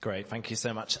Great. Thank you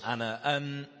so much,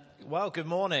 Anna. Well, good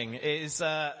morning. It's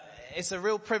a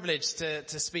real privilege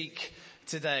to speak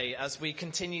today as we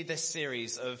continue this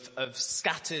series of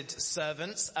scattered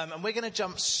servants. And we're going to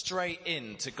jump straight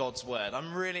into God's word.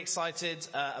 I'm really excited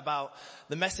about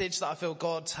the message that I feel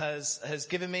God has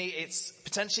given me. It's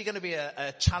potentially going to be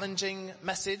a challenging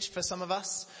message for some of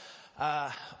us.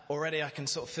 Already I can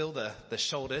sort of feel the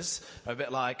shoulders are a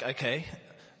bit like, okay,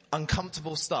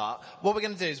 uncomfortable start. What we're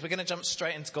going to do is we're going to jump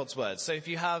straight into God's word. So if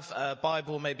you have a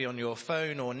Bible maybe on your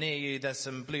phone or near you, there's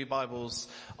some blue Bibles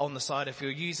on the side. If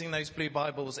you're using those blue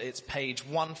Bibles, it's page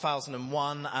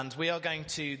 1001, and we are going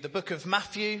to the book of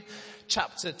Matthew,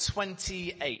 chapter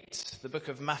 28. The book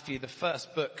of Matthew, the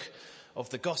first book of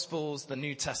the Gospels, the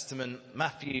New Testament,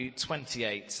 Matthew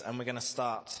 28, and we're going to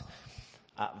start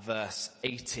at verse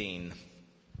 18.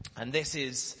 And this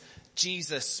is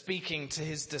Jesus speaking to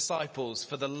his disciples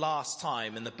for the last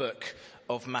time in the book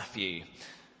of Matthew.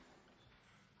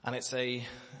 And it's a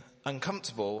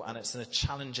uncomfortable and it's a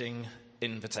challenging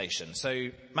invitation. So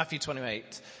Matthew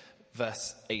 28,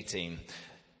 verse 18.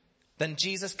 Then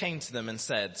Jesus came to them and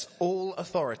said, "All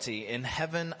authority in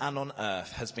heaven and on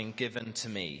earth has been given to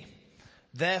me.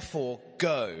 Therefore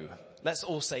go." Let's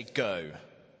all say go.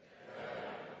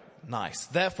 Nice.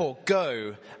 "Therefore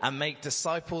go and make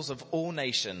disciples of all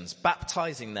nations,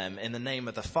 baptizing them in the name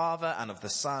of the Father and of the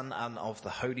Son and of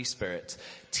the Holy Spirit,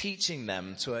 teaching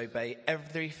them to obey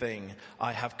everything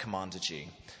I have commanded you.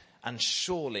 And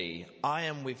surely I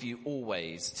am with you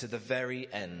always to the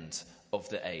very end of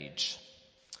the age."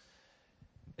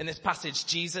 In this passage,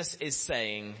 Jesus is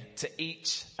saying to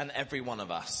each and every one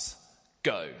of us,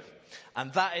 go.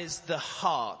 And that is the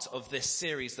heart of this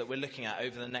series that we're looking at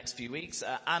over the next few weeks.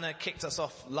 Anna kicked us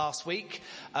off last week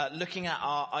looking at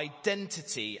our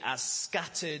identity as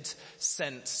scattered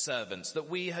sent servants, that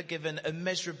we are given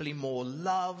immeasurably more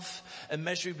love,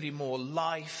 immeasurably more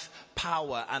life,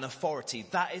 power and authority.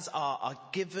 That is our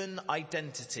given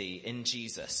identity in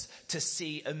Jesus, to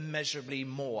see immeasurably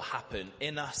more happen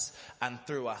in us and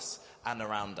through us and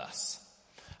around us.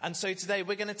 And so today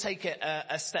we're going to take it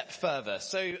a step further.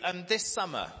 So this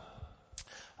summer,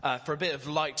 for a bit of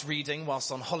light reading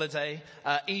whilst on holiday,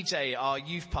 EJ, our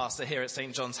youth pastor here at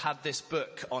St. John's, had this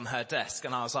book on her desk.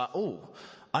 And I was like, oh,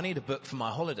 I need a book for my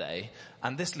holiday.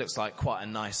 And this looks like quite a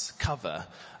nice cover.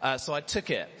 So I took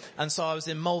it. And so I was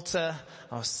in Malta.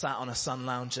 I was sat on a sun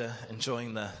lounger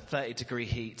enjoying the 30-degree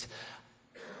heat.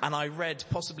 And I read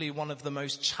possibly one of the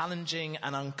most challenging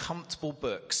and uncomfortable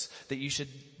books that you should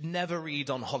never read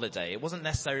on holiday. It wasn't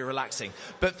necessarily relaxing.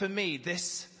 But for me,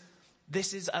 this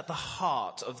is at the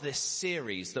heart of this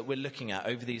series that we're looking at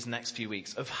over these next few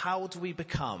weeks of how do we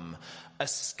become a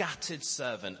scattered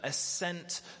servant, a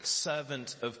sent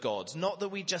servant of God. Not that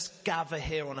we just gather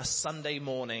here on a Sunday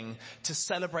morning to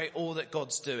celebrate all that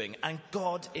God's doing. And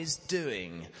God is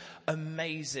doing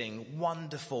amazing,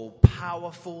 wonderful,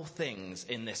 powerful things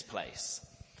in this place.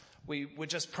 We were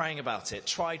just praying about it.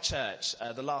 Try Church,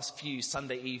 the last few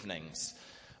Sunday evenings.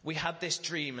 We had this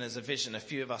dream and as a vision, a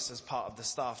few of us as part of the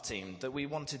staff team, that we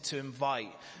wanted to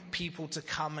invite people to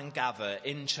come and gather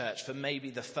in church for maybe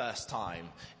the first time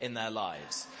in their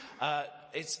lives.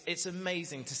 It's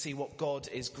amazing to see what God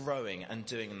is growing and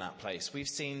doing in that place. We've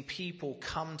seen people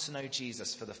come to know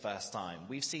Jesus for the first time.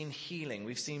 We've seen healing.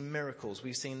 We've seen miracles.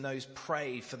 We've seen those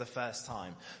pray for the first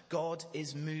time. God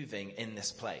is moving in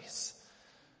this place.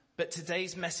 But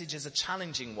today's message is a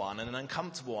challenging one and an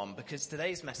uncomfortable one, because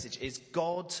today's message is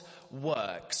God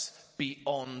works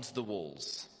beyond the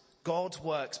walls. God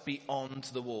works beyond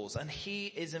the walls. And he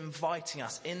is inviting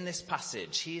us in this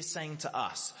passage. He is saying to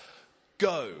us,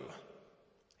 go.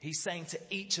 He's saying to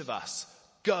each of us,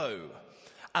 go.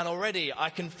 And already I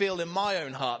can feel in my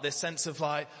own heart this sense of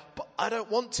like, but I don't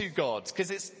want to, God,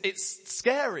 because it's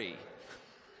scary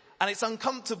and it's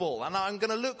uncomfortable and I'm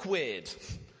going to look weird.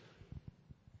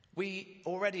 We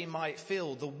already might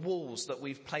feel the walls that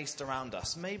we've placed around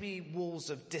us, maybe walls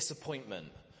of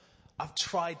disappointment. I've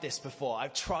tried this before.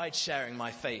 I've tried sharing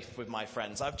my faith with my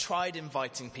friends. I've tried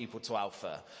inviting people to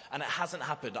Alpha, and it hasn't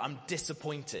happened. I'm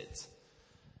disappointed.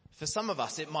 For some of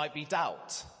us, it might be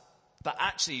doubt. That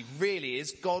actually, really,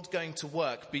 is God going to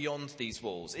work beyond these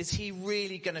walls? Is he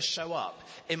really going to show up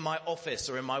in my office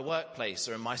or in my workplace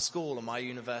or in my school or my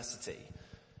university?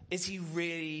 Is he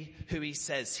really who he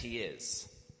says he is?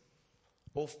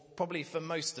 Or probably for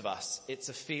most of us, it's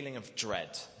a feeling of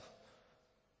dread.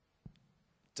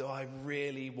 Do I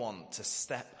really want to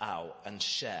step out and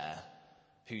share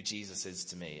who Jesus is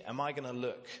to me? Am I going to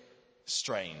look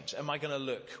strange? Am I going to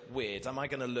look weird? Am I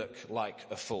going to look like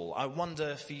a fool? I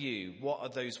wonder for you, what are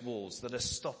those walls that are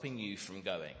stopping you from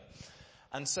going?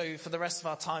 And so for the rest of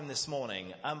our time this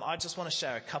morning, I just want to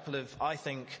share a couple of, I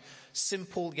think,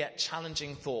 simple yet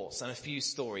challenging thoughts and a few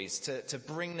stories to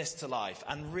bring this to life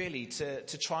and really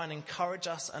to try and encourage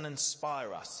us and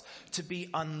inspire us to be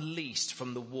unleashed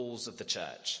from the walls of the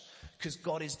church. Because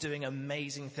God is doing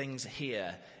amazing things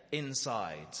here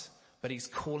inside, but he's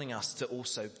calling us to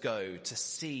also go to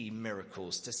see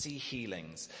miracles, to see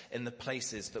healings in the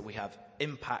places that we have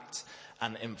impact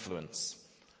and influence.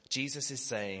 Jesus is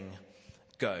saying,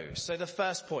 go. So the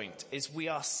first point is we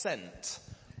are sent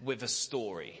with a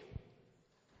story.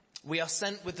 We are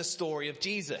sent with the story of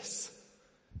Jesus.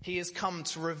 He has come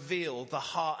to reveal the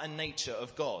heart and nature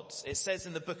of God. It says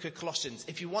in the book of Colossians,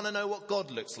 if you want to know what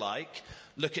God looks like,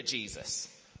 look at Jesus.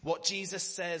 What Jesus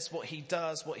says, what he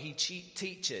does, what he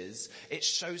teaches, it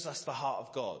shows us the heart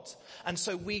of God. And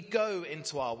so we go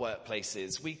into our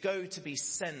workplaces. We go to be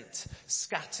sent,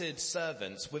 scattered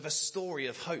servants with a story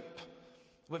of hope,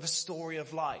 with a story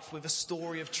of life, with a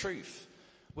story of truth,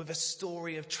 with a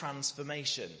story of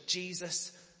transformation.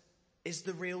 Jesus is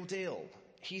the real deal.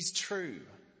 He's true.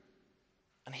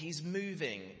 And he's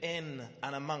moving in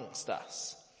and amongst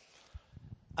us.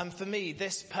 And for me,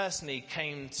 this personally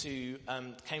came to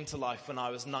life when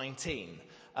I was 19.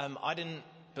 I didn't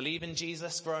believe in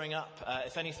Jesus growing up.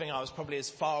 If anything, I was probably as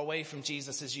far away from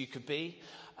Jesus as you could be.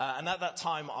 And at that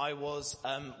time, I was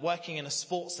working in a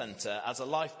sports centre as a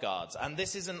lifeguard. And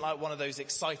this isn't like one of those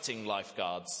exciting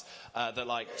lifeguards that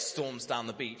like storms down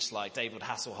the beach like David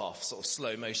Hasselhoff, sort of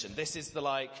slow motion. This is the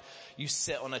like, you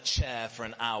sit on a chair for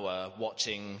an hour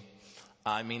watching,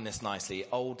 I mean this nicely,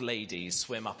 old ladies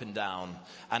swim up and down,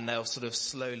 and they'll sort of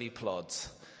slowly plod.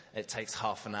 It takes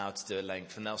half an hour to do a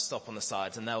length, and they'll stop on the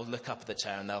sides and they'll look up at the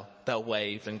chair and they'll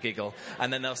wave and giggle,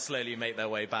 and then they'll slowly make their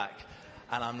way back.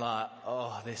 And I'm like,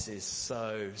 oh, this is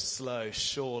so slow.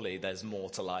 Surely there's more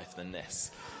to life than this.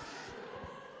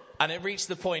 And it reached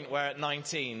the point where at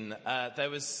 19, there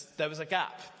was a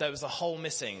gap. There was a hole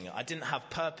missing. I didn't have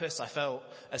purpose. I felt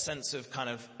a sense of kind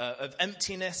of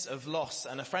emptiness, of loss.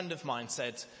 And a friend of mine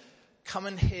said, come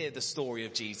and hear the story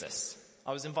of Jesus.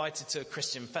 I was invited to a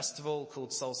Christian festival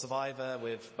called Soul Survivor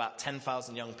with about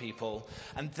 10,000 young people.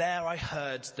 And there I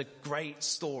heard the great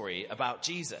story about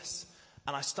Jesus.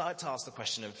 And I started to ask the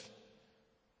question of,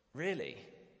 really?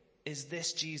 Is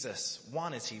this Jesus?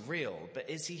 One, is he real? But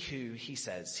is he who he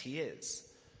says he is?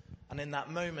 And in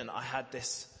that moment, I had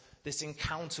this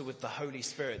encounter with the Holy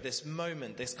Spirit, this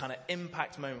moment, this kind of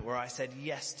impact moment where I said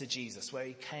yes to Jesus, where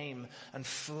he came and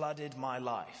flooded my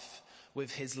life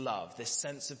with his love, this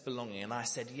sense of belonging. And I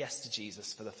said yes to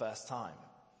Jesus for the first time.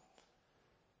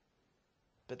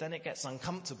 But then it gets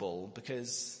uncomfortable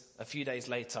because a few days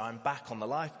later, I'm back on the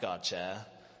lifeguard chair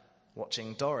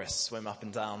watching Doris swim up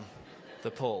and down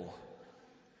the pool.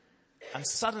 And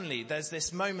suddenly there's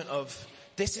this moment of,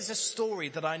 this is a story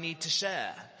that I need to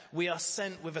share. We are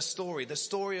sent with a story, the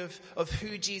story of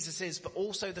who Jesus is, but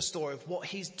also the story of what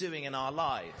he's doing in our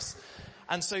lives.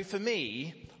 And so for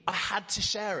me, I had to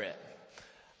share it.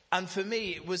 And for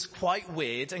me, it was quite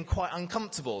weird and quite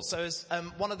uncomfortable. So as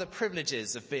one of the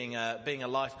privileges of being a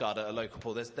lifeguard at a local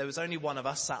pool, there was only one of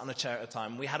us sat on a chair at a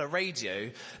time. We had a radio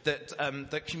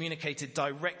that communicated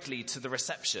directly to the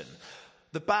reception.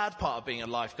 The bad part of being a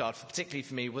lifeguard, particularly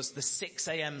for me, was the 6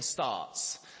 a.m.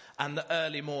 starts and the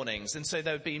early mornings. And so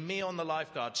there would be me on the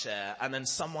lifeguard chair and then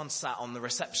someone sat on the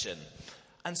reception.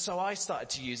 And so I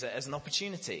started to use it as an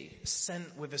opportunity,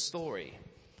 sent with a story.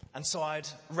 And so I'd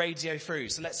radio through.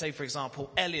 So let's say, for example,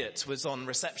 Elliot was on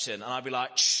reception and I'd be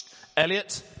like, shh,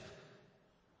 Elliot,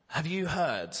 have you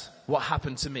heard what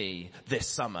happened to me this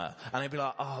summer? And he'd be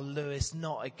like, oh, Lewis,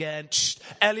 not again. Shh,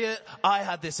 Elliot, I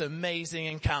had this amazing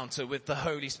encounter with the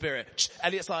Holy Spirit. Shh,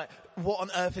 Elliot's like, what on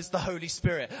earth is the Holy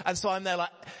Spirit? And so I'm there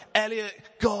like, Elliot,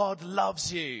 God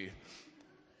loves you.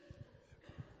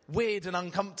 Weird and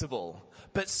uncomfortable.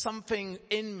 But something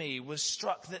in me was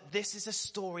struck that this is a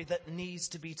story that needs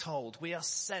to be told. We are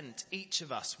sent, each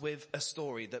of us, with a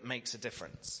story that makes a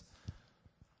difference.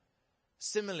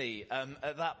 Similarly,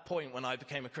 at that point when I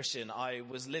became a Christian, I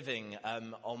was living I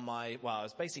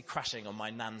was basically crashing on my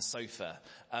nan's sofa.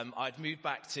 I'd moved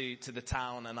back to the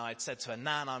town and I'd said to her,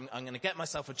 Nan, I'm going to get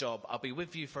myself a job. I'll be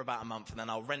with you for about a month and then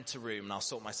I'll rent a room and I'll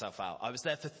sort myself out. I was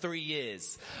there for 3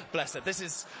 years. Bless her. This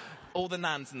is all the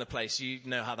nans in the place. You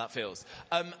know how that feels.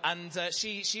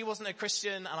 She wasn't a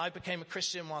Christian and I became a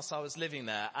Christian whilst I was living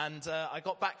there. And I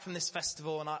got back from this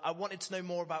festival and I wanted to know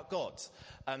more about God.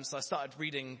 So I started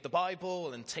reading the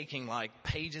Bible and taking like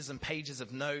pages and pages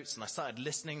of notes, and I started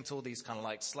listening to all these kind of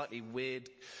like slightly weird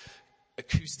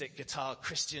acoustic guitar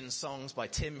Christian songs by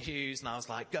Tim Hughes, and I was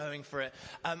like going for it.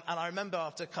 And I remember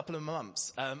after a couple of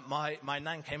months, my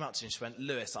nan came up to me and she went,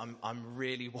 "Lewis, I'm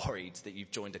really worried that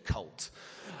you've joined a cult."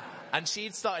 And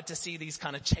she'd started to see these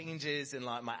kind of changes in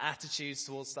like my attitudes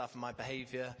towards stuff and my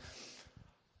behavior.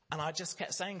 And I just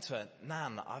kept saying to her,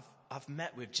 "Nan, I've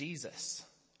met with Jesus.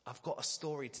 I've got a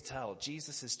story to tell.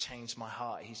 Jesus has changed my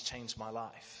heart. He's changed my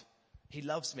life. He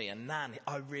loves me. And Nan,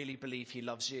 I really believe he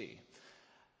loves you."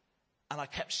 And I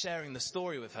kept sharing the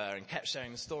story with her and kept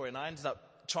sharing the story. And I ended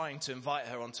up trying to invite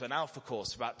her onto an Alpha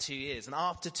course for about 2 years. And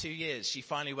after 2 years, she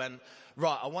finally went,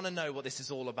 "Right, I want to know what this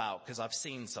is all about because I've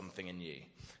seen something in you."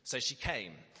 So she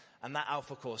came. And that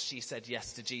Alpha course, she said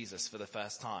yes to Jesus for the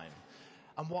first time.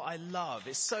 And what I love,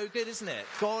 it's so good, isn't it?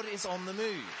 God is on the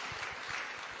move.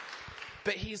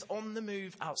 But he's on the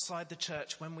move outside the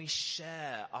church when we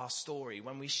share our story,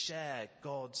 when we share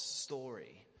God's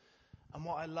story. And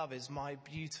what I love is my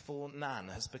beautiful nan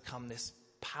has become this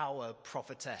power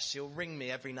prophetess. She'll ring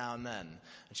me every now and then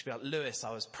and she'll be like, "Lewis,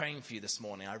 I was praying for you this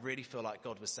morning. I really feel like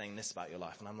God was saying this about your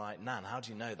life." And I'm like, "Nan, how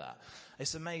do you know that?"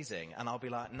 It's amazing. And I'll be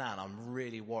like, "Nan, I'm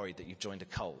really worried that you've joined a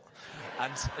cult."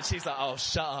 And she's like, "Oh,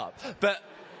 shut up." But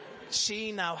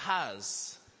she now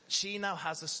has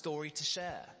a story to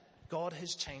share. God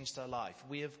has changed her life.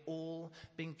 We have all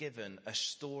been given a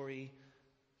story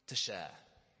to share.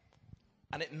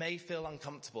 And it may feel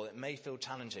uncomfortable, it may feel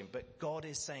challenging, but God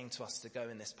is saying to us to go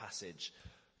in this passage,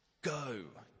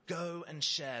 go and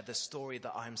share the story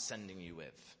that I'm sending you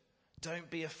with. Don't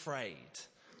be afraid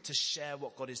to share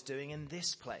what God is doing in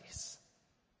this place,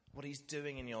 what he's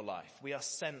doing in your life. We are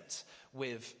sent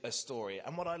with a story.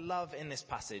 And what I love in this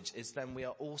passage is then we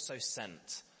are also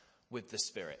sent with the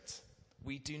Spirit.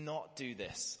 We do not do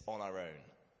this on our own.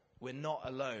 We're not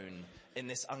alone in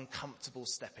this uncomfortable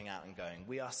stepping out and going.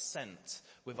 We are sent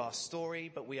with our story,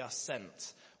 but we are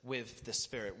sent with the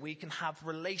Spirit. We can have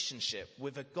relationship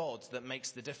with a God that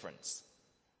makes the difference.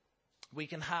 We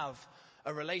can have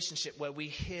a relationship where we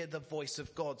hear the voice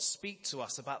of God speak to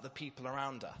us about the people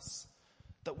around us.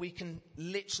 That we can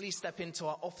literally step into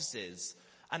our offices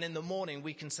and in the morning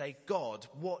we can say, "God,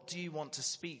 what do you want to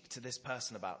speak to this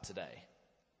person about today?"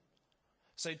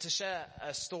 So to share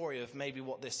a story of maybe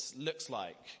what this looks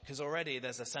like, because already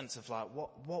there's a sense of like,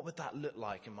 what would that look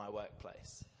like in my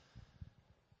workplace?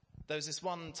 There was this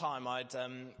one time I'd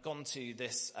gone to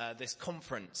this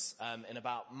conference in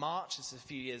about March, this is a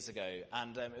few years ago,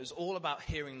 and it was all about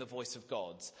hearing the voice of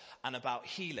God and about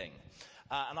healing.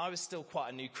 And I was still quite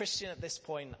a new Christian at this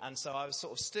point, and so I was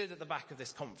sort of stood at the back of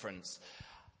this conference,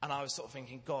 and I was sort of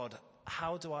thinking, "God,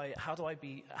 how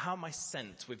am I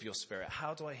sent with your Spirit?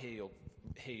 How do I hear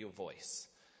your voice?"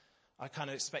 I kind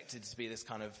of expected it to be this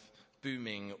kind of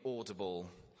booming, audible,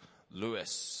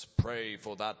 "Lewis, pray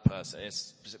for that person."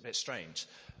 It's a bit strange.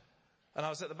 And I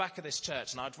was at the back of this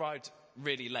church, and I'd arrived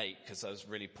really late because I was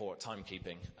really poor at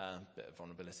timekeeping. Bit of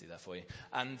vulnerability there for you.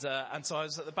 And so I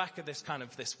was at the back of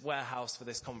this warehouse for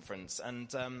this conference, and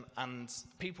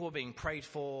people were being prayed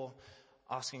for,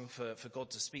 asking for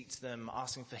God to speak to them,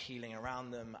 asking for healing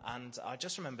around them. And I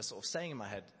just remember sort of saying in my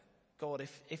head, "God,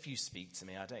 if you speak to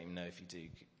me, I don't even know if you do,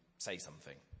 say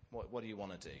something. What do you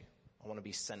want to do? I want to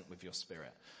be sent with your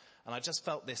Spirit." And I just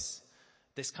felt this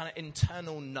kind of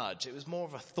internal nudge. It was more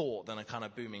of a thought than a kind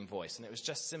of booming voice. And it was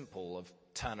just simple of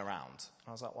turn around.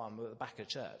 I was like, "Well, I'm at the back of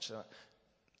church.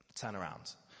 Turn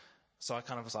around." So I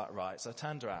kind of was like, right. So I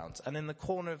turned around. And in the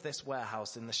corner of this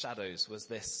warehouse in the shadows was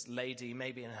this lady,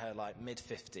 maybe in her like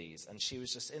mid-50s. And she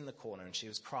was just in the corner and she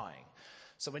was crying.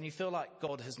 So when you feel like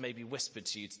God has maybe whispered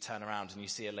to you to turn around and you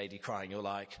see a lady crying, you're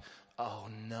like, "Oh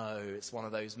no," it's one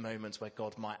of those moments where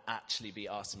God might actually be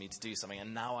asking me to do something.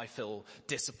 And now I feel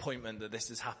disappointment that this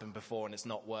has happened before and it's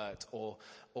not worked,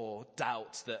 or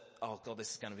doubt that, "Oh God,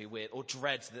 this is going to be weird," or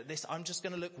dread that I'm just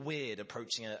going to look weird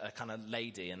approaching a kind of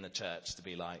lady in the church to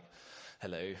be like,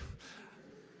 "Hello."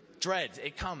 Dread,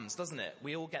 it comes, doesn't it?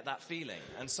 We all get that feeling.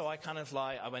 And so I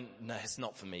went, "No, it's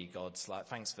not for me, God. Like,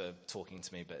 thanks for talking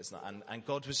to me, but it's not." And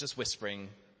God was just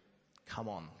whispering, "Come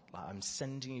on, like, I'm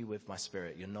sending you with my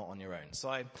Spirit. You're not on your own." So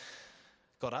I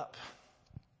got up,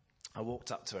 I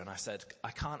walked up to her and I said, "I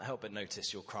can't help but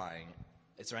notice you're crying.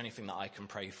 Is there anything that I can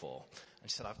pray for?" And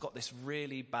she said, "I've got this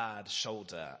really bad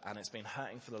shoulder and it's been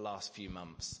hurting for the last few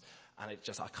months and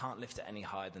I can't lift it any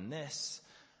higher than this.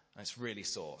 And it's really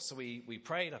sore. So we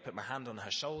prayed. I put my hand on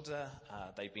her shoulder.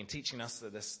 They've been teaching us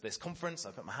at this conference.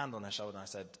 I put my hand on her shoulder and I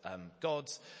said, God,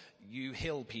 you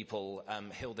heal people,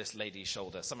 heal this lady's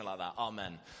shoulder, something like that.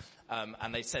 Amen.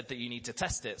 And they said that you need to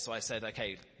test it. So I said,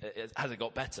 okay, has it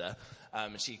got better?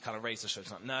 And she kind of raised her shoulder.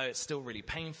 She's like, no, it's still really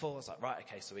painful. I was like, right,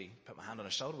 okay. So we put my hand on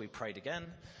her shoulder. We prayed again.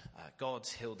 God,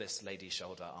 heal this lady's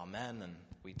shoulder. Amen. And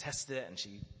we tested it and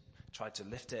she tried to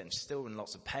lift it and she's still in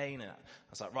lots of pain. And I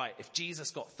was like, right, if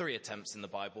Jesus got 3 attempts in the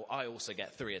Bible, I also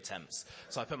get 3 attempts.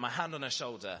 So I put my hand on her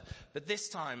shoulder. But this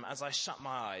time, as I shut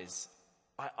my eyes,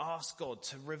 I asked God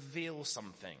to reveal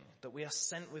something, that we are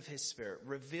sent with his Spirit,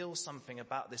 reveal something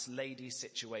about this lady's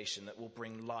situation that will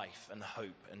bring life and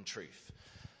hope and truth.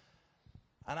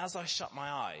 And as I shut my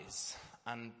eyes,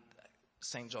 and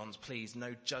St. John's, please,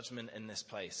 no judgment in this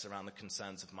place around the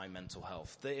concerns of my mental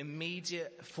health. The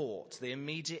immediate thought, the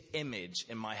immediate image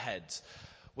in my head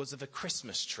was of a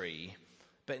Christmas tree,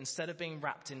 but instead of being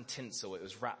wrapped in tinsel, it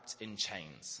was wrapped in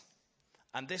chains.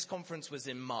 And this conference was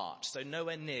in March, so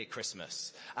nowhere near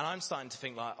Christmas. And I'm starting to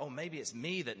think like, oh, maybe it's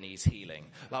me that needs healing.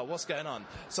 Like, what's going on?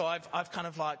 So I've kind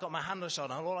of like got my hand on the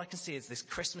shoulder, and all I can see is this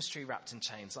Christmas tree wrapped in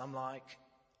chains. I'm like,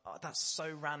 oh, that's so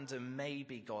random.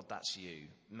 Maybe, God, that's you.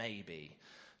 Maybe.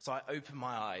 So I opened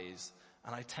my eyes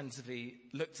and I tentatively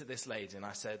looked at this lady and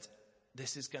I said,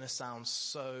 this is going to sound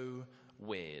so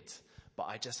weird, but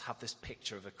I just have this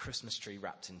picture of a Christmas tree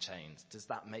wrapped in chains. Does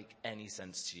that make any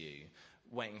sense to you?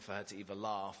 Waiting for her to either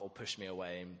laugh or push me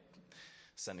away and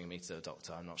sending me to a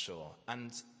doctor, I'm not sure.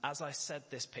 And as I said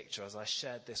this picture, as I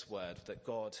shared this word that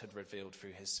God had revealed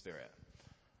through his Spirit,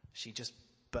 she just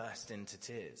burst into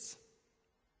tears.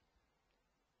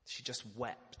 She just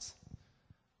wept.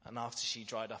 And after she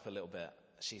dried up a little bit,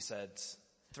 she said,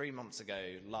 3 months ago,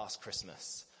 last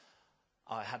Christmas,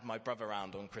 I had my brother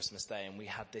around on Christmas Day and we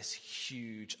had this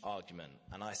huge argument.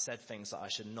 And I said things that I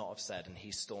should not have said and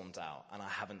he stormed out. And I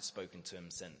haven't spoken to him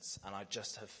since. And I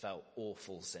just have felt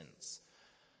awful since.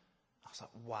 I was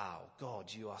like, wow,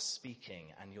 God, you are speaking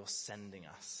and you're sending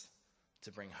us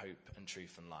to bring hope and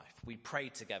truth and life. We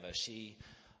prayed together. She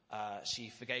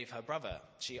forgave her brother.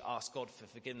 She asked God for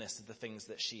forgiveness of the things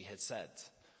that she had said.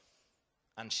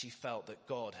 And she felt that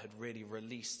God had really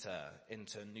released her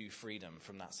into new freedom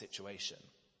from that situation.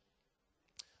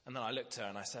 And then I looked at her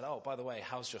and I said, oh, by the way,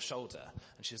 how's your shoulder?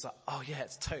 And she was like, oh yeah,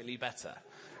 it's totally better.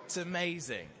 It's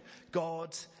amazing.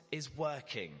 God is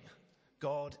working.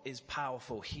 God is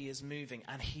powerful. He is moving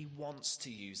and he wants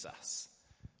to use us.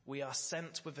 We are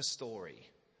sent with a story.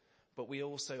 But we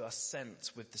also are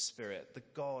sent with the Spirit, the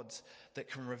God that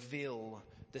can reveal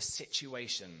the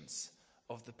situations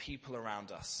of the people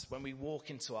around us. When we walk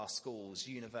into our schools,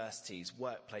 universities,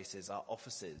 workplaces, our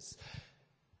offices,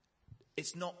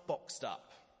 it's not boxed up.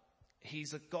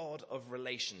 He's a God of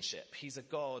relationship. He's a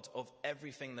God of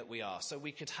everything that we are. So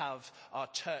we could have our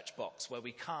church box where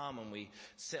we come and we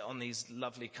sit on these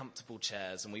lovely comfortable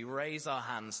chairs and we raise our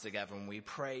hands together and we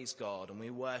praise God and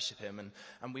we worship him.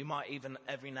 And we might even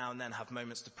every now and then have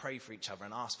moments to pray for each other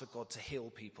and ask for God to heal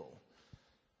people.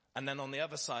 And then on the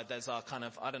other side, there's our kind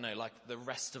of, I don't know, like the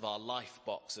rest of our life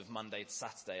box of Monday to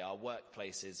Saturday, our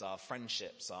workplaces, our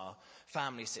friendships, our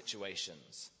family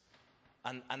situations.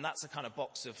 And that's a kind of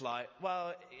box of like,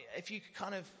 well, if you could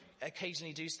kind of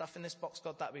occasionally do stuff in this box,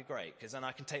 God, that'd be great. Because then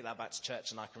I can take that back to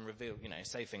church and I can reveal,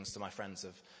 say things to my friends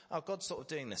of, oh, God's sort of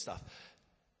doing this stuff.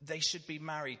 They should be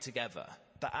married together.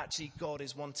 That actually God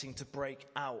is wanting to break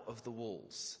out of the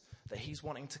walls. That he's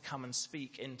wanting to come and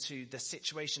speak into the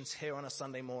situations here on a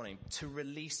Sunday morning to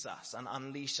release us and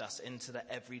unleash us into the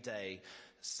everyday,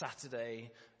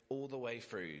 Saturday, all the way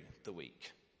through the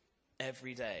week.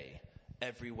 Every day.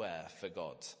 Everywhere for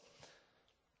God.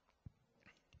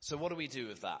 So what do we do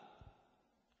with that?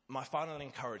 My final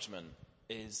encouragement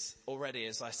is already,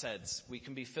 as I said, we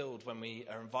can be filled when we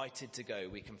are invited to go.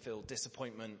 We can feel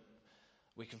disappointment,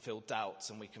 we can feel doubts,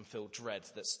 and we can feel dread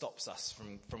that stops us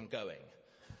from going.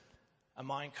 And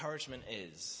my encouragement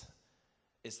is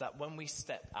that when we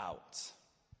step out,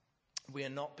 we are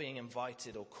not being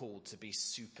invited or called to be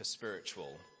super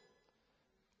spiritual.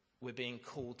 We're being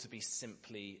called to be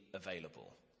simply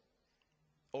available.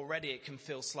 Already it can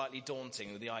feel slightly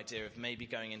daunting with the idea of maybe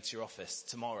going into your office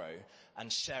tomorrow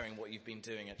and sharing what you've been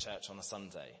doing at church on a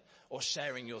Sunday, or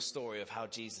sharing your story of how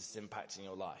Jesus is impacting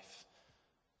your life.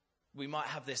 We might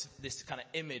have this kind of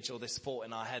image or this thought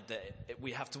in our head that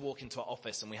we have to walk into our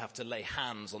office and we have to lay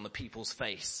hands on the people's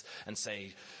face and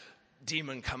say,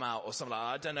 demon come out or something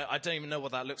like that. I don't even know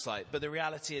what that looks like. But the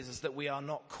reality is that we are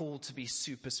not called to be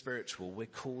super spiritual. We're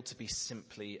called to be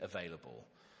simply available.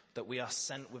 That we are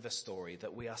sent with a story,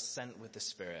 that we are sent with the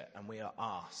Spirit, and we are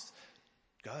asked,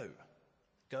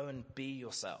 Go and be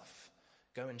yourself.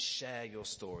 Go and share your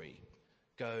story.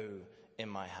 Go in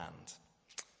my hand.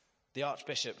 The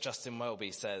Archbishop Justin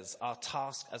Welby says, our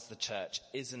task as the church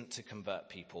isn't to convert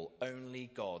people. Only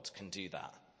God can do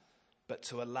that. But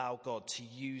to allow God to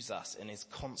use us in his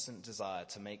constant desire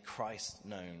to make Christ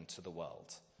known to the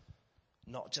world.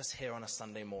 Not just here on a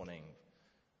Sunday morning,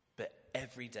 but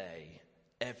every day,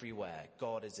 everywhere,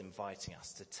 God is inviting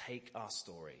us to take our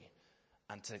story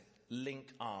and to link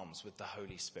arms with the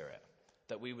Holy Spirit.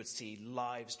 That we would see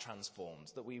lives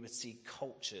transformed, that we would see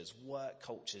work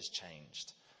cultures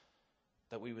changed,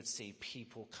 that we would see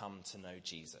people come to know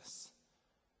Jesus.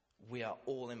 We are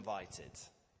all invited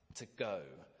to go,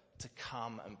 to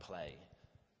come and play,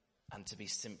 and to be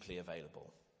simply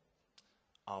available.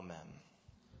 Amen.